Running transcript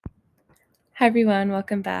Hi, everyone.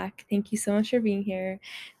 Welcome back. Thank you so much for being here.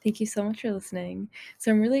 Thank you so much for listening.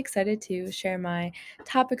 So, I'm really excited to share my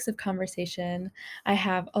topics of conversation. I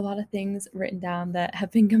have a lot of things written down that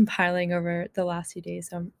have been compiling over the last few days.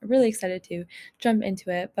 So, I'm really excited to jump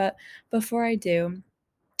into it. But before I do,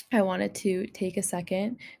 I wanted to take a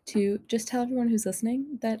second to just tell everyone who's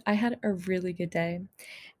listening that I had a really good day.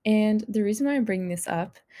 And the reason why I'm bringing this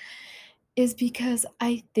up is because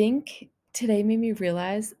I think today made me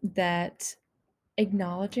realize that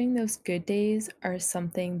acknowledging those good days are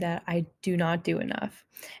something that I do not do enough.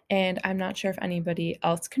 And I'm not sure if anybody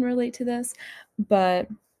else can relate to this, but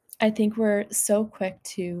I think we're so quick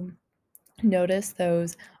to notice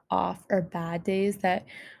those off or bad days that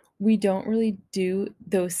we don't really do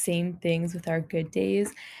those same things with our good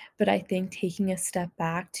days. But I think taking a step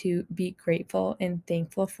back to be grateful and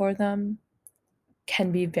thankful for them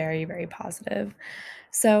can be very, very positive.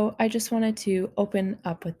 So I just wanted to open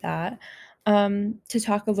up with that to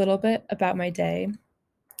talk a little bit about my day.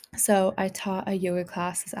 So I taught a yoga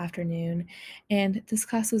class this afternoon, and this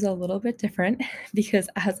class was a little bit different because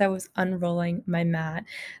as I was unrolling my mat,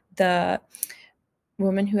 the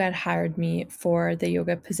woman who had hired me for the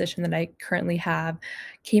yoga position that I currently have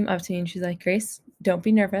came up to me and she's like, Grace, don't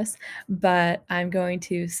be nervous, but I'm going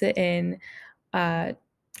to sit uh,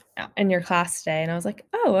 in your class today. And I was like,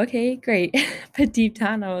 oh, okay, great. But deep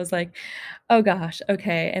down, I was like, oh gosh,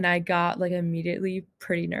 okay. And I got like immediately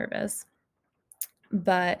pretty nervous.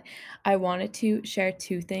 But I wanted to share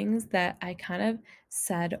two things that I kind of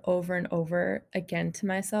said over and over again to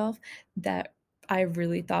myself that I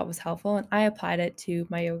really thought was helpful. And I applied it to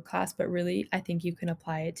my yoga class, but really, I think you can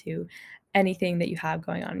apply it to anything that you have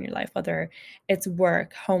going on in your life, whether it's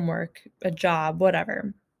work, homework, a job,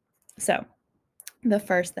 whatever. So, the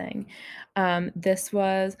first thing, this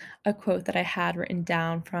was a quote that I had written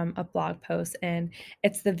down from a blog post, and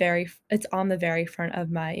it's on the very front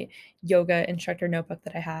of my yoga instructor notebook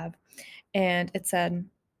that I have, and it said,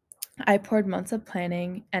 "I poured months of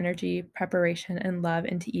planning, energy, preparation, and love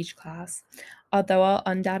into each class. Although I'll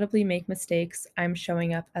undoubtedly make mistakes, I'm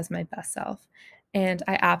showing up as my best self." And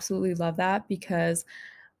I absolutely love that because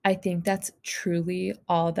I think that's truly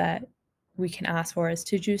all that we can ask for is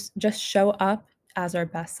to just show up as our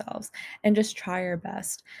best selves and just try our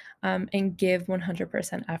best, and give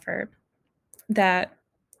 100% effort. That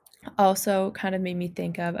also kind of made me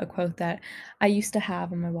think of a quote that I used to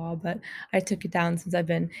have on my wall, but I took it down since I've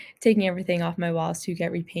been taking everything off my walls to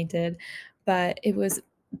get repainted. But it was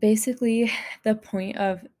basically the point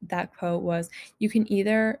of that quote was you can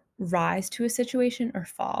either rise to a situation or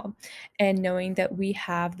fall. And knowing that we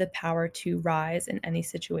have the power to rise in any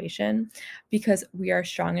situation because we are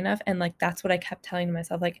strong enough. And like that's what I kept telling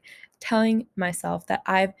myself, like telling myself that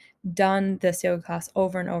I've done this yoga class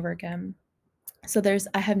over and over again, so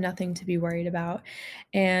I have nothing to be worried about.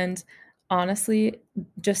 And honestly,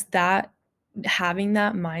 just that having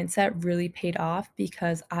that mindset really paid off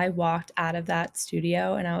because I walked out of that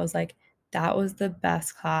studio and I was like, that was the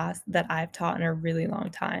best class that I've taught in a really long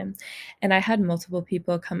time. And I had multiple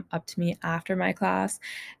people come up to me after my class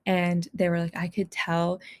and they were like, I could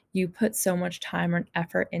tell you put so much time and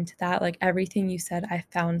effort into that. Like everything you said, I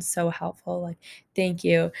found so helpful. Like, thank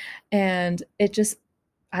you. And it just,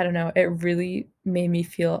 I don't know, it really made me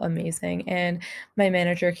feel amazing, and my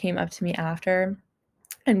manager came up to me after,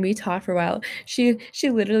 and we talked for a while. She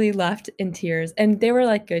literally left in tears, and they were,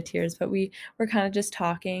 like, good tears, but we were kinda just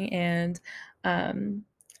talking, and,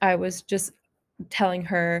 I was just telling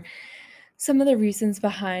her some of the reasons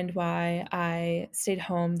behind why I stayed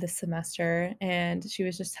home this semester, and she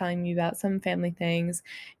was just telling me about some family things,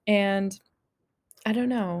 and I don't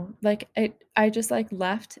know, like, I just, like,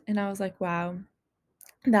 left, and I was like, "Wow,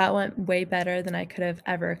 that went way better than I could have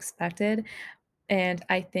ever expected, and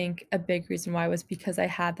I think a big reason why was because I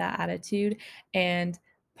had that attitude and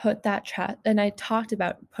put that trust. And I talked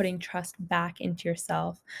about putting trust back into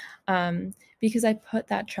yourself, because I put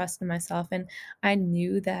that trust in myself, and I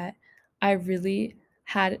knew that I really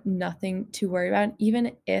had nothing to worry about,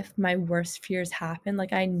 even if my worst fears happened,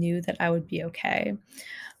 like, I knew that I would be okay.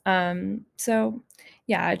 So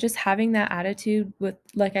yeah, just having that attitude with,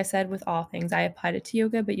 like I said, with all things, I applied it to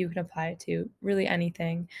yoga, but you can apply it to really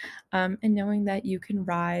anything. And knowing that you can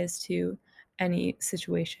rise to any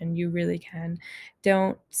situation, you really can.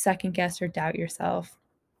 Don't second guess or doubt yourself.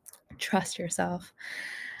 Trust yourself.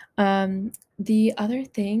 The other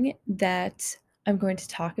thing that I'm going to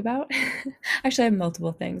talk about, actually, I have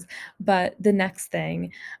multiple things, but the next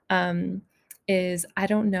thing, is I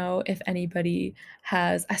don't know if anybody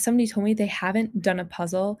somebody told me they haven't done a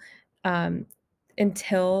puzzle, um,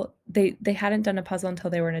 until they hadn't done a puzzle until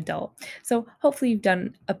they were an adult. So hopefully you've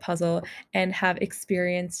done a puzzle and have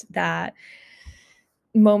experienced that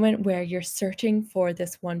moment where you're searching for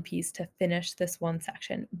this one piece to finish this one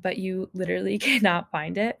section, but you literally cannot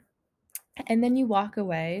find it. And then you walk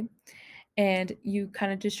away and you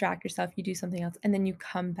kind of distract yourself, you do something else, and then you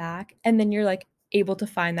come back, and then you're like able to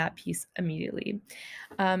find that piece immediately.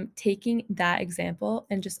 Taking that example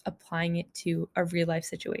and just applying it to a real life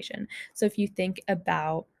situation. So if you think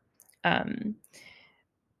about um,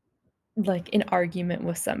 like an argument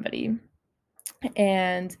with somebody,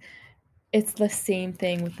 and it's the same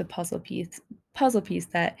thing with the puzzle piece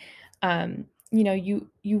that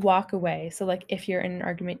you walk away. So like if you're in an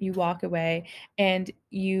argument, you walk away and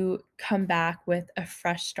you come back with a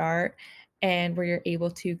fresh start, and where you're able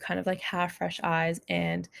to kind of like have fresh eyes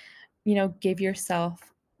and give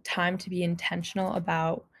yourself time to be intentional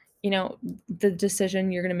about the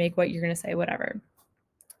decision you're going to make, what you're going to say, whatever.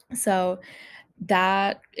 So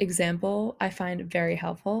that example I find very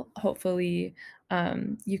helpful. Hopefully,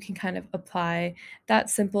 you can kind of apply that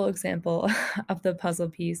simple example of the puzzle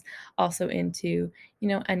piece also into,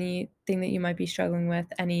 anything that you might be struggling with,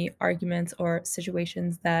 any arguments or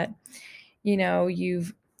situations that,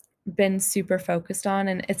 you've been super focused on.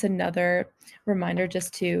 And it's another reminder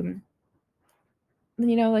just to,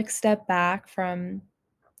 like step back from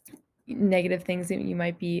negative things that you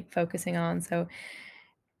might be focusing on. So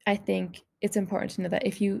I think it's important to know that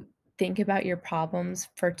if you think about your problems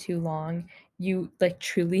for too long, you like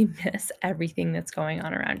truly miss everything that's going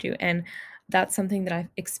on around you. And that's something that I've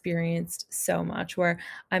experienced so much where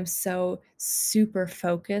I'm so super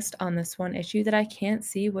focused on this one issue that I can't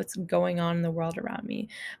see what's going on in the world around me.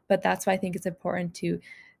 But that's why I think it's important to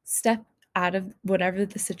step out of whatever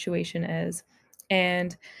the situation is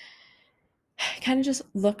and kind of just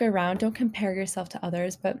look around. Don't compare yourself to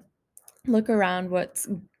others, but look around what's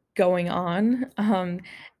going on,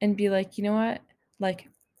 and be like, "You know what? Like,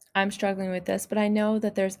 I'm struggling with this, but I know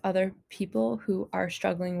that there's other people who are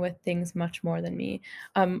struggling with things much more than me,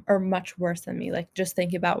 or much worse than me." Like, just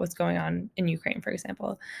think about what's going on in Ukraine, for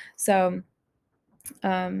example. So,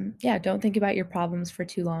 yeah, don't think about your problems for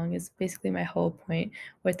too long is basically my whole point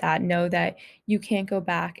with that. Know that you can't go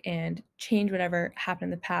back and change whatever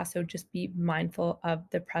happened in the past. So just be mindful of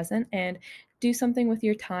the present and do something with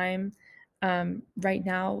your time right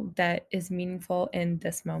now that is meaningful in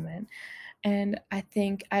this moment. And I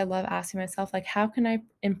think I love asking myself, like, how can I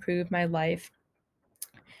improve my life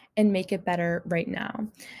and make it better right now?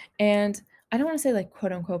 And I don't want to say like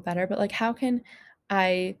quote unquote better, but like, how can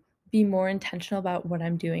I be more intentional about what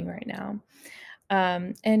I'm doing right now?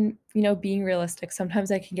 And being realistic.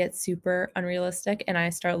 Sometimes I can get super unrealistic and I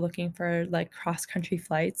start looking for like cross country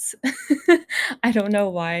flights. I don't know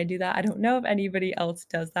why I do that. I don't know if anybody else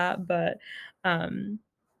does that, but um,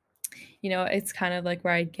 it's kind of like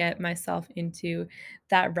where I get myself into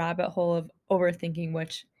that rabbit hole of overthinking,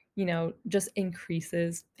 which, just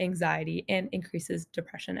increases anxiety and increases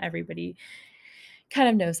depression. Everybody kind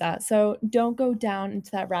of knows that. So don't go down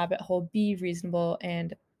into that rabbit hole. Be reasonable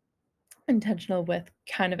and intentional with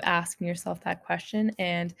kind of asking yourself that question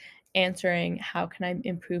and answering, how can I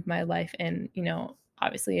improve my life in,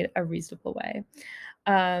 obviously a reasonable way.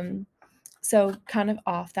 So kind of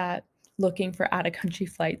off that looking for out of country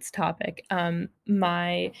flights topic,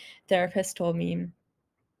 my therapist told me,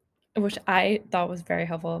 which I thought was very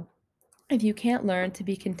helpful, if you can't learn to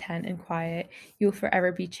be content and quiet, you will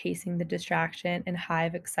forever be chasing the distraction and high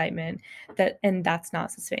of excitement that's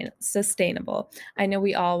not sustainable. I know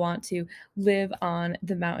we all want to live on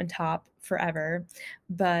the mountaintop forever,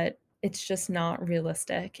 but it's just not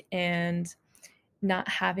realistic. And not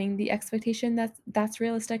having the expectation that's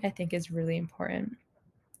realistic, I think is really important.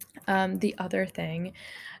 The other thing,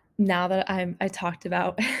 now that I talked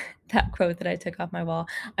about that quote that I took off my wall,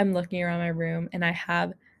 I'm looking around my room and I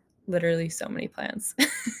have literally so many plants.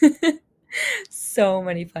 So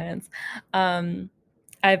many plants. Um,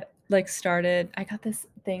 I've like started I got this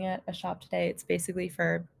thing at a shop today. It's basically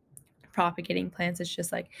for propagating plants. It's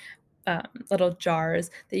just like little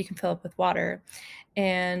jars that you can fill up with water.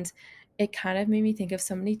 And it kind of made me think of,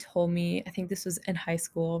 somebody told me, I think this was in high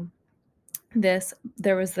school,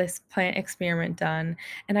 there was this plant experiment done,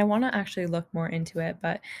 and I want to actually look more into it,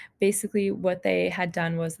 but basically what they had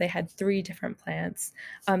done was they had three different plants,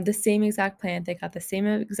 the same exact plant. They got the same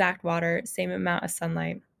exact water, same amount of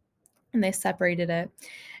sunlight, and they separated it.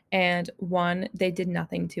 And one, they did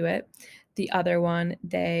nothing to it. The other one,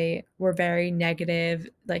 they were very negative,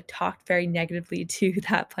 like talked very negatively to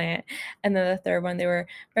that plant. And then the third one, they were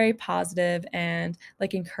very positive and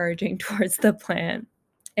like encouraging towards the plant.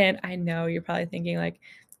 And I know you're probably thinking like,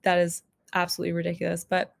 that is absolutely ridiculous.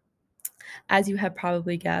 But as you have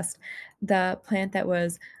probably guessed, the plant that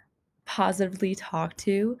was positively talked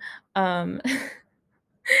to, um,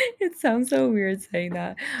 it sounds so weird saying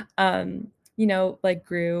that, like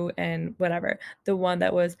grew and whatever. The one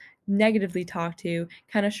that was negatively talked to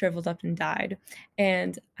kind of shriveled up and died.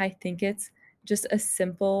 And I think it's just a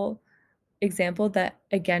simple example that,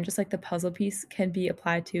 again, just like the puzzle piece can be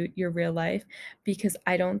applied to your real life, because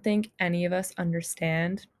I don't think any of us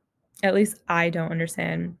understand, at least I don't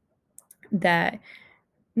understand, that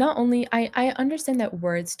not only I understand that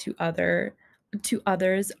words to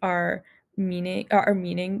others are meaningful,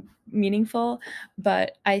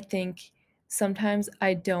 but I think sometimes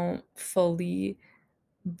I don't fully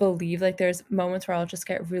believe, like, there's moments where I'll just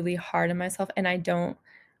get really hard on myself, and I don't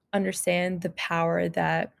understand the power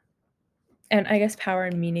that, and I guess power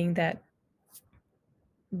and meaning that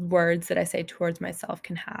words that I say towards myself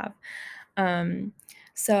can have. Um,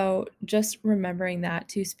 so just remembering that,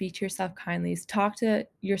 to speak to yourself kindly, talk to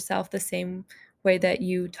yourself the same way that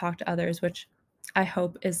you talk to others, which I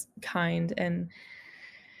hope is kind and,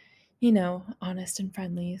 honest and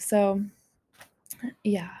friendly. So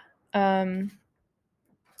yeah. Um,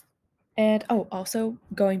 and oh, also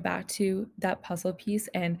going back to that puzzle piece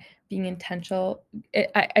and being intentional,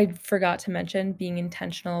 I forgot to mention being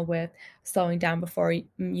intentional with slowing down before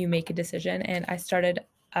you make a decision. And I started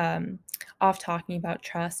off talking about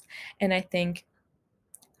trust. And I think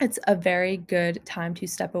it's a very good time to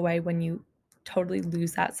step away when you totally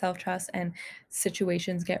lose that self-trust and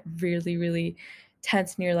situations get really, really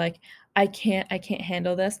tense and you're like, I can't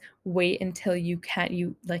handle this." Wait until you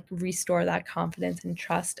like restore that confidence and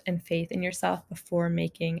trust and faith in yourself before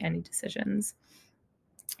making any decisions.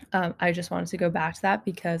 I just wanted to go back to that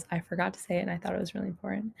because I forgot to say it and I thought it was really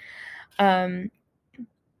important. Um,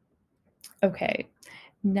 okay,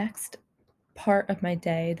 next part of my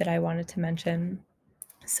day that I wanted to mention.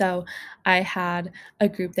 So I had a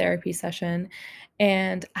group therapy session,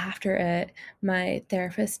 and after it, my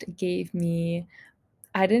therapist gave me,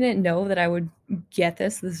 I didn't know that I would get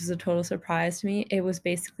this. This was a total surprise to me. It was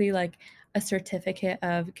basically like a certificate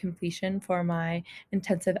of completion for my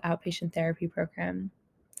intensive outpatient therapy program.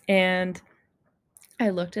 And I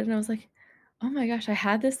looked at it and I was like, "Oh my gosh, I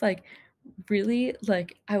had this like really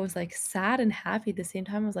like I was like sad and happy at the same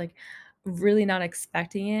time. I was like really not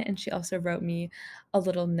expecting it." And she also wrote me a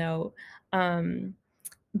little note.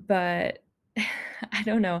 But I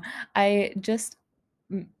don't know. I just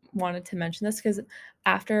wanted to mention this because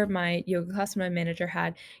after my yoga class, my manager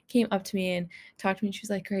had came up to me and talked to me. She was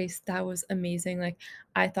like, "Grace, that was amazing. Like,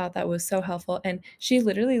 I thought that was so helpful." And she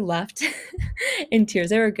literally left in tears.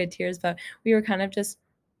 They were good tears, but we were kind of just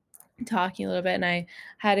talking a little bit, and I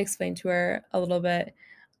had explained to her a little bit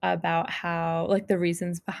about how, like, the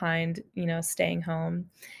reasons behind, staying home.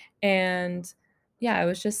 And yeah, it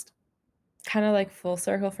was just kind of like full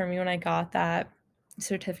circle for me when I got that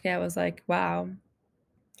certificate. I was like, wow,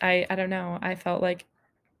 I don't know. I felt like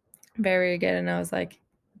very good, and I was like,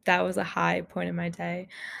 that was a high point in my day.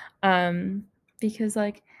 Um, because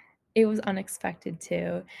like it was unexpected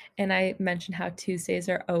too. And I mentioned how Tuesdays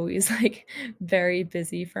are always like very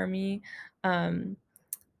busy for me. Um,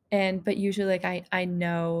 and but usually like I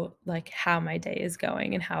know like how my day is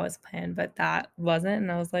going and how it's planned, but that wasn't.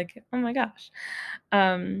 And I was like, oh my gosh.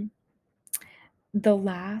 Um, the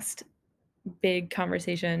last big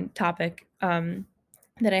conversation topic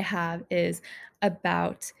that I have is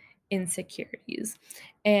about insecurities.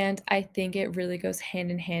 And I think it really goes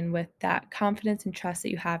hand in hand with that confidence and trust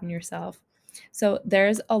that you have in yourself. So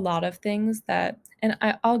there's a lot of things that, and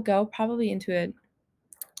I'll go probably into a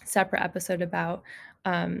separate episode about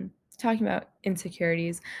talking about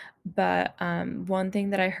insecurities. But one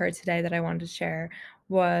thing that I heard today that I wanted to share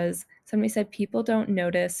was somebody said people don't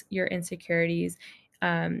notice your insecurities.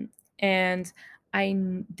 Um, and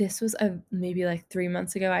this was maybe like 3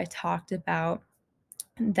 months ago. I talked about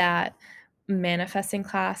that manifesting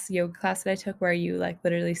class, yoga class that I took, where you like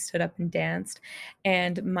literally stood up and danced.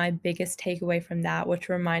 And my biggest takeaway from that, which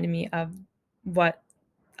reminded me of what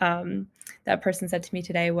that person said to me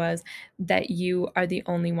today, was that you are the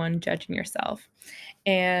only one judging yourself.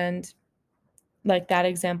 And like that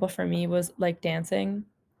example for me was like dancing,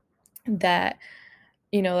 that,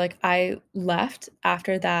 like I left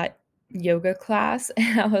after that yoga class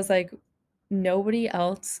and I was like, nobody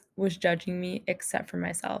else was judging me except for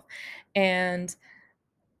myself. And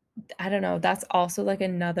I don't know, that's also like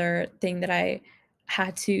another thing that I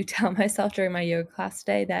had to tell myself during my yoga class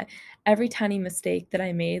today, that every tiny mistake that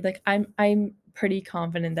I made, like I'm pretty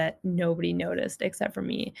confident that nobody noticed except for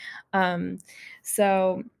me. Um,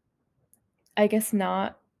 so I guess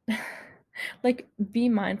not Like, be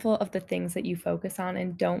mindful of the things that you focus on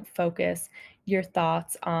and don't focus your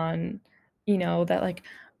thoughts on, that, like,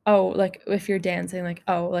 oh, like, if you're dancing, like,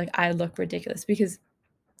 "Oh, like, I look ridiculous," because,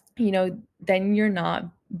 then you're not,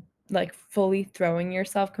 like, fully throwing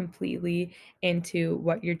yourself completely into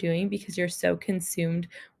what you're doing because you're so consumed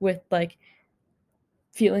with, like,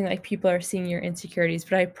 feeling like people are seeing your insecurities,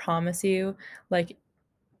 but I promise you, like,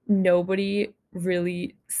 nobody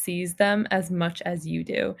really sees them as much as you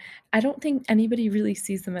do. I don't think anybody really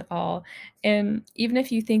sees them at all, and even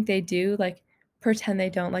if you think they do, like, pretend they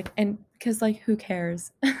don't, like, and because, like, who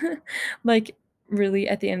cares? Like, really,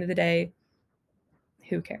 at the end of the day,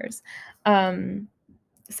 who cares? Um,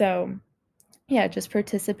 so, yeah, just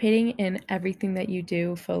participating in everything that you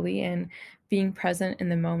do fully and being present in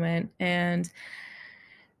the moment, and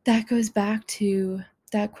that goes back to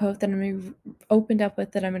that quote that opened up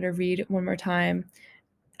with that I'm gonna read one more time,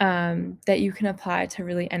 that you can apply to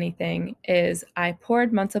really anything is, "I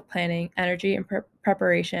poured months of planning, energy, and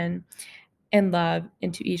preparation and love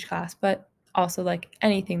into each class," but also, like,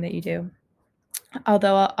 anything that you do.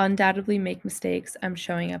 "Although I'll undoubtedly make mistakes, I'm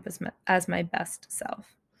showing up as my best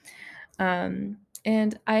self."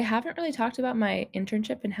 And I haven't really talked about my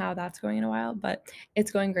internship and how that's going in a while, but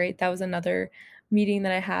it's going great. That was another meeting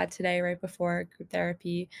that I had today right before group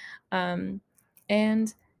therapy. Um,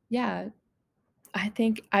 and yeah, I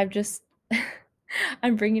think I've just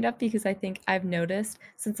I'm bringing it up because I think I've noticed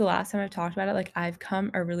since the last time I've talked about it, like, I've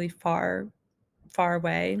come a really far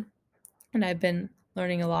way, and I've been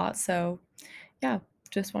learning a lot, so, yeah,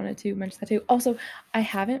 just wanted to mention that too. Also, I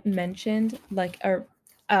haven't mentioned, like,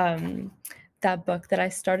 that book that I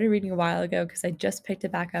started reading a while ago because I just picked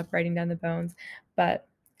it back up, Writing Down the Bones, but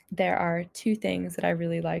there are 2 things that I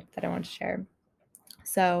really liked that I want to share.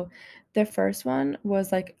 So, the first one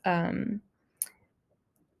was, like, I'm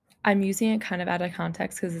using it kind of out of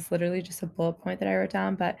context because it's literally just a bullet point that I wrote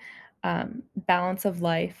down, but, balance of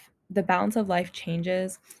life. The balance of life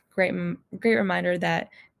changes. Great reminder that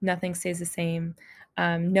nothing stays the same.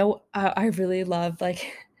 No, I really love,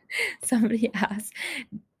 like, somebody asked,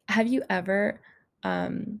 "Have you ever,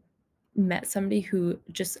 um, met somebody who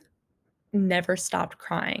just never stopped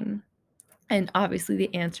crying?" And obviously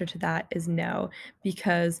the answer to that is no,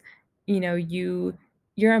 because,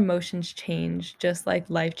 your emotions change just like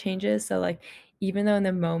life changes. So, like, even though in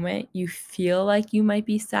the moment you feel like you might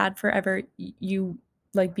be sad forever, you,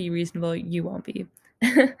 like, be reasonable, you won't be.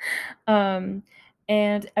 Um,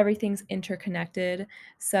 and everything's interconnected.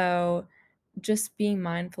 So just being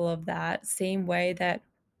mindful of that same way that,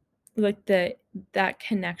 like, that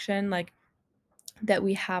connection, like, that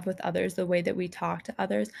we have with others, the way that we talk to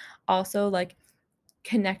others, also, like,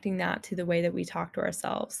 connecting that to the way that we talk to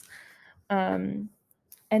ourselves. Um,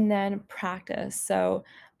 and then practice. So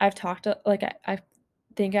I've talked like I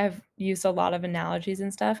think I've used a lot of analogies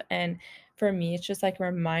and stuff. And for me, it's just like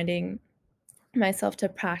reminding myself to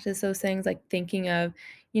practice those things, like thinking of,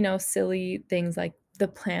 silly things like the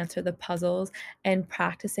plants or the puzzles and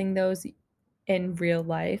practicing those in real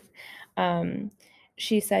life. Um,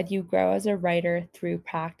 she said, "You grow as a writer through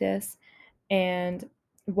practice, and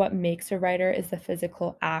what makes a writer is the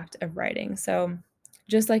physical act of writing." So,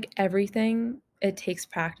 just like everything, it takes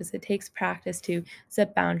practice. It takes practice to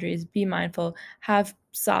set boundaries, be mindful, have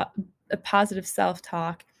a positive self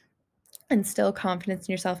talk, instill confidence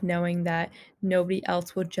in yourself, knowing that nobody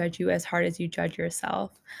else will judge you as hard as you judge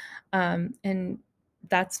yourself. And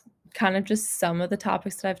that's kind of just some of the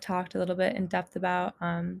topics that I've talked a little bit in depth about.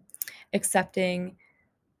 Accepting,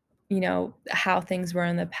 how things were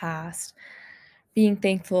in the past, being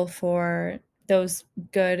thankful for those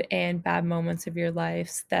good and bad moments of your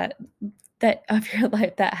lives that of your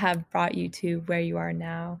life that have brought you to where you are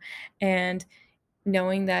now, and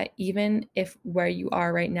knowing that even if where you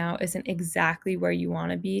are right now isn't exactly where you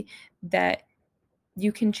wanna be, that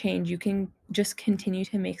you can change, you can just continue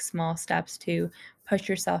to make small steps to push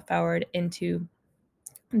yourself forward into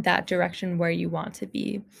that direction where you want to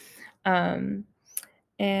be. Um,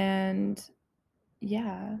 and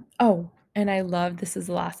yeah. Oh, and I love this is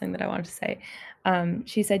the last thing that I wanted to say.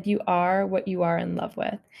 She said, "You are what you are in love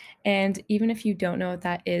with." And even if you don't know what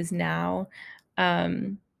that is now,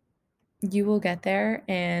 um, you will get there,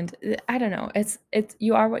 and, I don't know, it's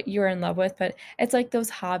you are what you're in love with, but it's like those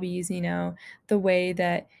hobbies, the way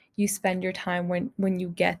that you spend your time when you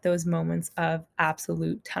get those moments of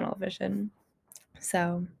absolute tunnel vision.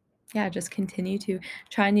 So, yeah, just continue to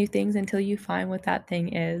try new things until you find what that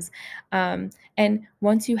thing is. And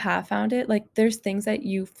once you have found it, like, there's things that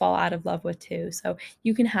you fall out of love with too. So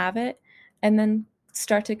you can have it and then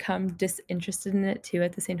start to come disinterested in it too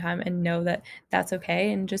at the same time and know that that's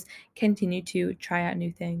okay and just continue to try out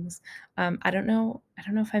new things. I don't know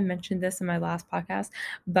if I mentioned this in my last podcast,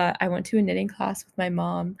 but I went to a knitting class with my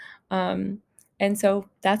mom, and so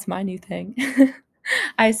that's my new thing.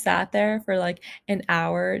 I sat there for, like, an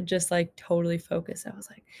hour just, like, totally focused. I was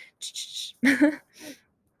like,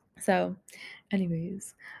 So,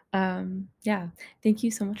 anyways, yeah, thank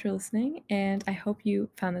you so much for listening, and I hope you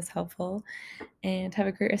found this helpful, and have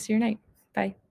a great rest of your night. Bye.